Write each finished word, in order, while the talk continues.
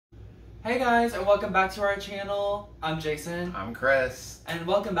Hey guys, and welcome back to our channel. I'm Jason. I'm Chris. And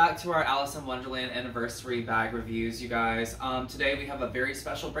welcome back to our Alice in Wonderland anniversary bag reviews, you guys. Today we have a very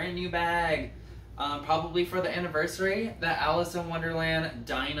special brand new bag, probably for the anniversary, the Alice in Wonderland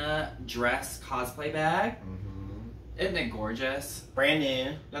Dinah dress cosplay bag. Isn't it gorgeous? Brand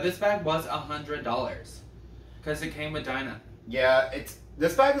new. Now this bag was $100 because it came with Dinah. Yeah,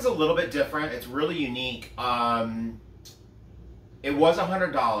 this bag is a little bit different. It's really unique. It was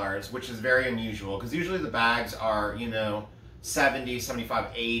 $100, which is very unusual because usually the bags are, you know, 70, 75,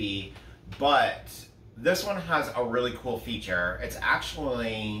 80. But this one has a really cool feature. It's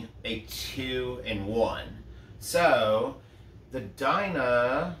actually a 2-in-1. So the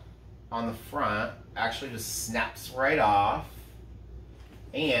Dinah on the front actually just snaps right off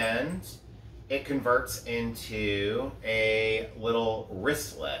and it converts into a little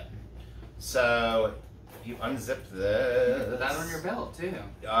wristlet. So if you unzip this, Put that on your belt too.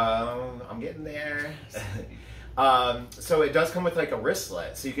 I'm getting there. So it does come with like a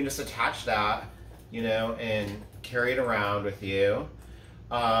wristlet, so you can just attach that, you know, and carry it around with you.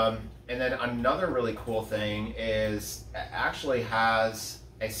 And then another really cool thing is it actually has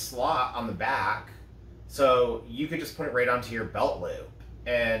a slot on the back, so you could just put it right onto your belt loop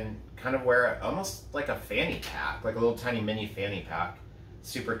and kind of wear it almost like a fanny pack, like a little tiny mini fanny pack.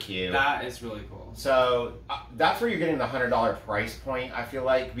 Super cute. That is really cool. So that's where you're getting the $100 price point, I feel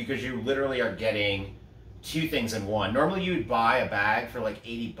like, because you literally are getting two things in one. Normally you'd buy a bag for like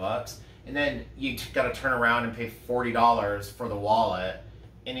 80 bucks and then you got to turn around and pay $40 for the wallet.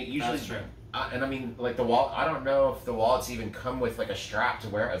 And it usually, that's true. And I mean, like the wallet, I don't know if the wallets even come with like a strap to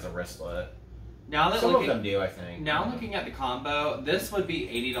wear as a wristlet. Now that Some of them do, I think. Now looking at the combo, this would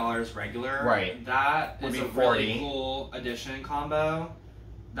be $80 regular. Right. That Would is be a 40. really cool addition combo.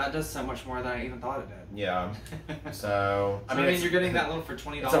 That does so much more than I even thought it did. Yeah. So I mean, you're getting that little for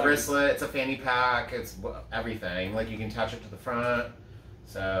 $20. It's a wristlet. It's a fanny pack. It's everything. Like you can attach it to the front.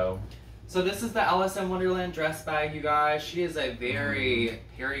 So this is the Alice in Wonderland dress bag, you guys. She is a very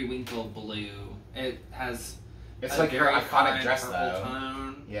periwinkle blue. It has it's like her iconic dress though.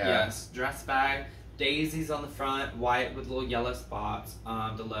 Tone. Yeah. Yes, dress bag. Daisies on the front, white with little yellow spots.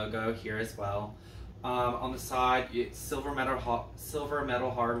 The logo here as well. On the side, it's silver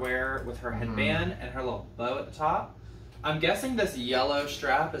metal hardware with her headband and her little bow at the top. I'm guessing this yellow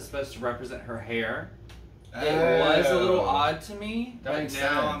strap is supposed to represent her hair. It was a little odd to me, but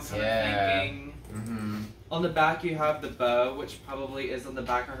now I'm kind of thinking. On the back, you have the bow, which probably is on the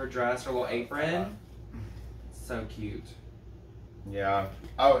back of her dress, her little apron. So cute. Yeah.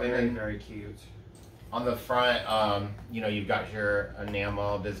 Oh, and Very, then very cute. on the front, you know, you've got your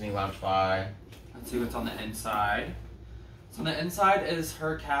enamel Disney Loungefly. Let's see what's on the inside. So on the inside is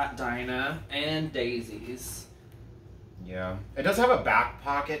her cat Dinah and Daisy's. Yeah. It does have a back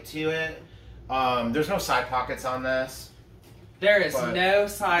pocket to it. There's no side pockets on this. There is no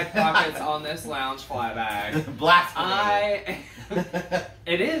side pockets on this Loungefly bag. Blasphemy.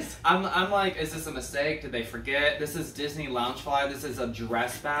 It is. I'm like, is this a mistake? Did they forget? This is Disney Loungefly. This is a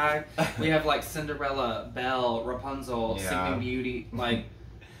dress bag. We have like Cinderella, Belle, Rapunzel, Sleeping Beauty. Like,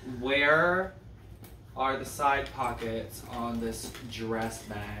 where are the side pockets on this dress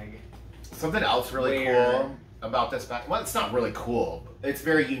bag? Something else really cool about this bag. Well, it's not really cool. It's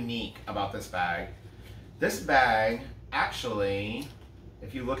very unique about this bag. This bag, actually,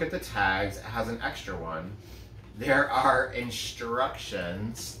 if you look at the tags, it has an extra one. There are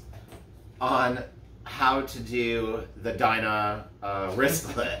instructions on how to do the Dinah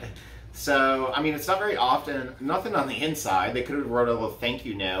wristlet. So, I mean, it's not very often, nothing on the inside. They could have wrote a little thank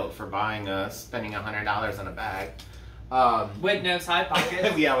you note for buying us, spending $100 on a bag. With no side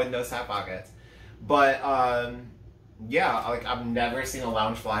pockets? Yeah, with no side pockets. But, yeah, like I've never seen a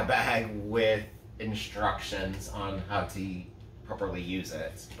Loungefly bag with instructions on how to properly use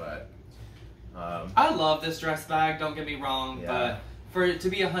it, but... I love this dress bag, don't get me wrong, but for it to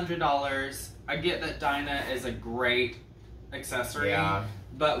be $100, I get that Dinah is a great accessory,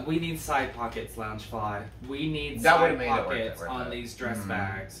 but we need side pockets, Loungefly. We need side pockets on these dress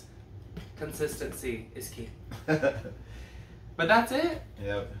bags. Consistency is key. But that's it.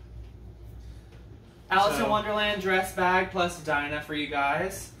 Yep. Alice in Wonderland dress bag plus Dinah for you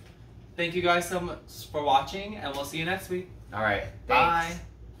guys. Thank you guys so much for watching, and we'll see you next week. All right. Thanks. Bye.